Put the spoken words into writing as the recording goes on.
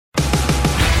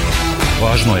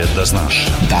Važno je da znaš.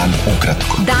 Dan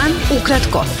ukratko. Dan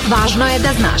ukratko. Važno je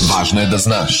da znaš. Važno je da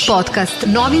znaš. Podcast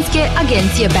novinske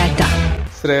agencije Beta.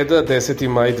 Sreda, 10.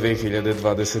 maj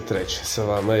 2023. Sa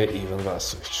vama je Ivan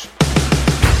Vasović.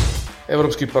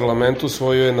 Evropski parlament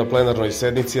usvojio je na plenarnoj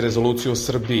sednici rezoluciju o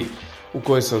Srbiji, u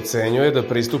kojoj se ocenjuje da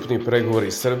pristupni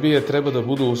pregovori Srbije treba da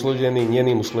budu uslovljeni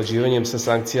njenim usklađivanjem sa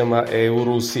sankcijama EU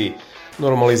Rusiji,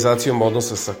 normalizacijom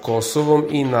odnosa sa Kosovom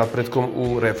i napretkom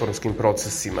u reformskim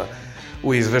procesima.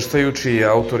 U izveštaju, čiji je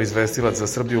autor izvestilac za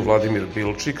Srbiju Vladimir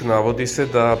Bilčik, navodi se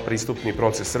da pristupni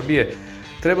proces Srbije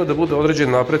treba da bude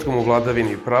određen napretkom u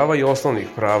vladavini prava i osnovnih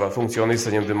prava,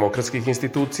 funkcionisanjem demokratskih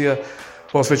institucija,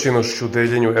 posvećenošću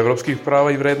deljenju evropskih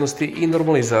prava i vrednosti i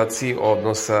normalizaciji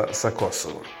odnosa sa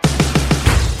Kosovom.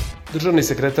 Državni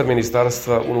sekretar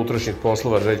Ministarstva unutrašnjih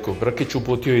poslova Željko Brkić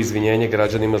uputio je izvinjenje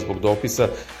građanima zbog dopisa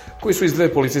koji su iz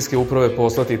dve policijske uprave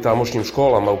poslati tamošnjim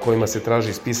školama u kojima se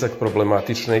traži spisak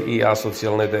problematične i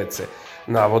asocijalne dece,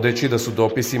 navodeći da su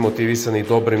dopisi motivisani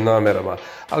dobrim namerama,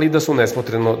 ali da su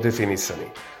nesmotreno definisani.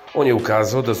 On je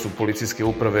ukazao da su policijske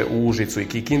uprave u Užicu i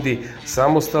Kikindi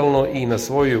samostalno i na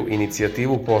svoju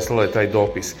inicijativu poslale taj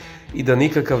dopis i da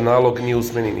nikakav nalog ni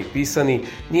usmeni ni pisani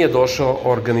nije došao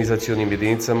organizacionim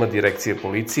jedinicama direkcije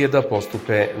policije da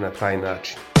postupe na taj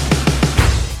način.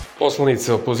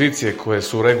 Poslanice opozicije koje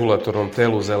su u regulatornom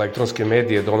telu za elektronske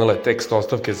medije donele tekst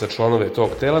ostavke za članove tog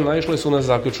tela naišle su na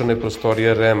zaključane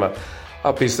prostorije REM-a,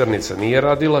 a pisarnica nije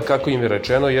radila kako im je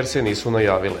rečeno jer se nisu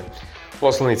najavile.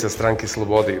 Poslanica Stranke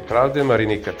slobode i pravde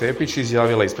Marinika Tepić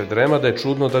izjavila ispred REM-a da je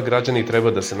čudno da građani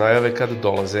treba da se najave kad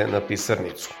dolaze na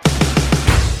pisarnicu.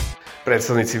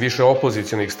 Predstavnici više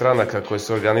opozicionih stranaka koje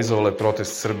su organizovale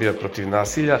protest Srbija protiv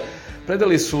nasilja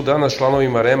predali su danas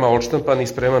članovima REM-a odštampan i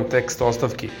spreman tekst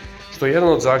ostavki, što je jedan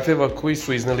od zahteva koji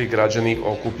su izneli građani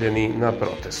okupljeni na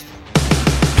protestu.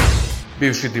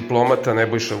 Bivši diplomata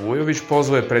Nebojša Vujović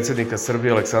pozvao je predsjednika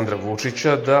Srbije Aleksandra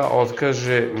Vučića da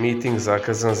otkaže miting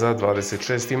zakazan za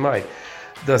 26. maj,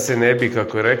 da se ne bi,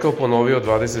 kako je rekao, ponovio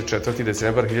 24.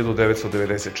 decembar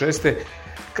 1996.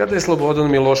 kada je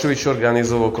Slobodan Milošević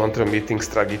organizovao kontramiting s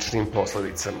tragičnim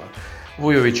posledicama.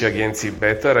 Vujović je agenciji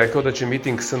Beta rekao da će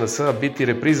miting SNS-a biti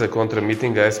repriza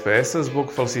kontramitinga SPS-a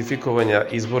zbog falsifikovanja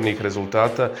izbornih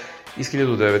rezultata iz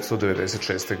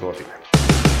 1996. godine.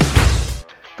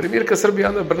 Premijerka Srbije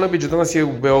Ana Brnabić danas je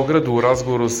u Beogradu u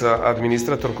razgovoru sa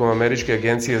administratorkom Američke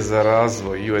agencije za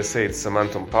razvoj USAID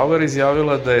Samanthom Power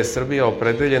izjavila da je Srbija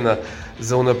opredeljena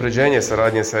za unapređenje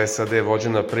saradnje sa SAD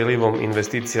vođena prilivom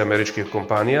investicija američkih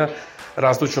kompanija,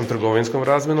 rastućom trgovinskom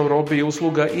razmenom robe i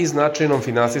usluga i značajnom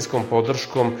finansijskom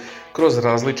podrškom kroz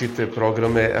različite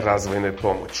programe razvojne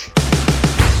pomoći.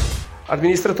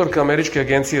 Administratorka Američke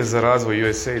agencije za razvoj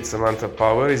USAID Samantha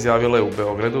Power izjavila je u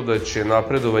Beogradu da će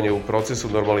napredovanje u procesu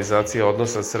normalizacije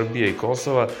odnosa Srbije i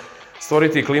Kosova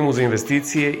stvoriti klimu za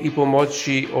investicije i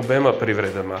pomoći obema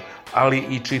privredama, ali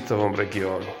i čitavom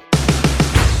regionu.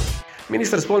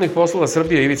 Ministar spoljnih poslova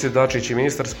Srbije Ivice Dačić i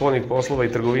ministar spoljnih poslova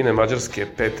i trgovine Mađarske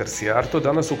Petar Sijarto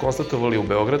danas su konstatovali u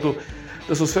Beogradu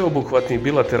da su sveobuhvatni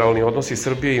bilateralni odnosi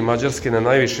Srbije i Mađarske na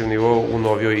najvišem nivou u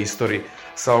novijoj istoriji,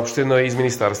 saopšteno je iz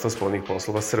Ministarstva spoljnih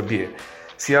poslova Srbije.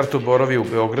 Sijarto boravi u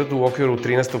Beogradu u okviru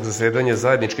 13. zasedanja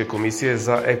Zajedničke komisije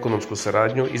za ekonomsku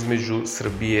saradnju između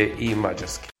Srbije i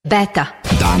Mađarske. Beta.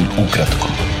 Dan ukratko.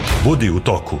 Budi u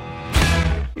toku.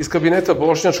 Iz kabineta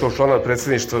bošnjačkog člana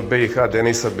predsjedništva BiH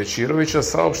Denisa Bećirovića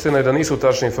saopšteno je da nisu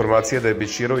tačne informacije da je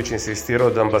Bećirović insistirao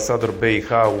da ambasador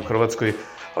BiH u Hrvatskoj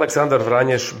Aleksandar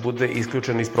Vranješ bude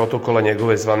isključen iz protokola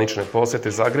njegove zvanične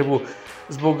posete Zagrebu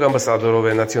zbog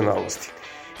ambasadorove nacionalnosti.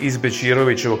 Iz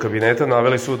Bećirovićevog kabineta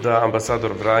naveli su da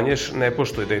ambasador Vranješ ne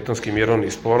poštuje Dejtonski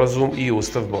mirovni sporazum i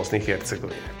Ustav Bosne i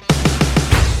Hercegovine.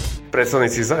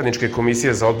 Predstavnici Zajedničke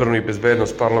komisije za odbranu i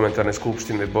bezbednost Parlamentarne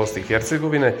skupštine Bosne i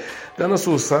Hercegovine danas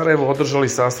su u Sarajevu održali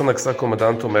sastanak sa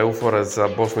komandantom EUFOR-a za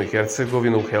Bosnu i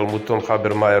Hercegovinu Helmutom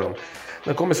Habermajerom,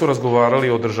 na kome su razgovarali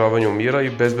o održavanju mira i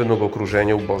bezbednog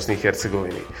okruženja u Bosni i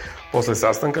Hercegovini. Posle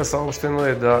sastanka saopšteno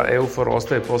je da EUFOR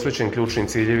ostaje posvećen ključnim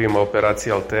ciljevima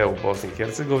operacije Altea u Bosni i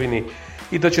Hercegovini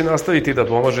i da će nastaviti da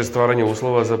pomaže stvaranju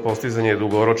uslova za postizanje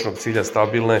dugoročnog cilja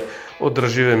stabilne,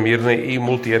 održive, mirne i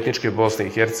multietničke Bosne i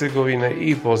Hercegovine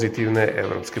i pozitivne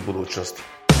evropske budućnosti.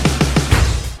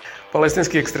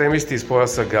 Palestinski ekstremisti iz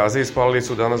pojasa Gaze ispalili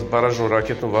su danas baražnu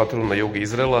raketnu vatru na jug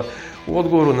Izraela u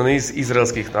odgovoru na niz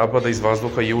izraelskih napada iz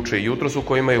vazduha juče i jutros u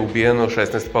kojima je ubijeno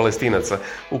 16 Palestinaca,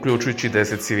 uključujući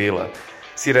 10 civila.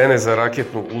 Sirene za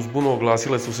raketnu uzbunu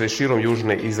oglasile su se širom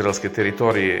južne izraelske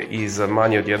teritorije i za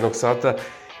manje od 1 sata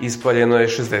ispaljeno je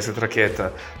 60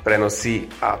 raketa, prenosi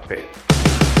AP.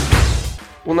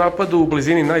 U napadu u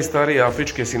blizini najstarije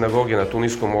afričke sinagoge na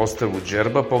tuniskom ostrvu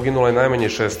Džerba poginulo je najmanje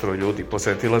 6 ljudi,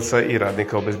 posetilaca i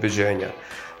radnika obezbeđenja.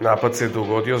 Napad se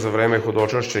dogodio za vreme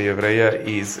hodočašća Jevreja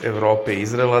iz Evrope i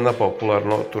Izraela na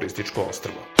popularno turističko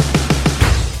ostrvo.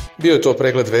 Bio je to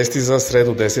pregled vesti za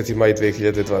sredu 10. maj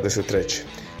 2023.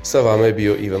 Sa vama je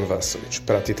bio Ivan Vasović.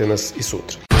 Pratite nas i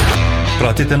sutra.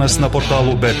 Pratite nas na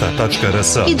portalu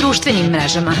beta.rs I društvenim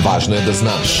mrežama. Važno je da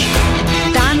znaš.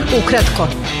 Dan ukratko.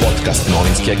 Podcast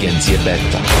novinske agencije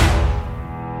Beta.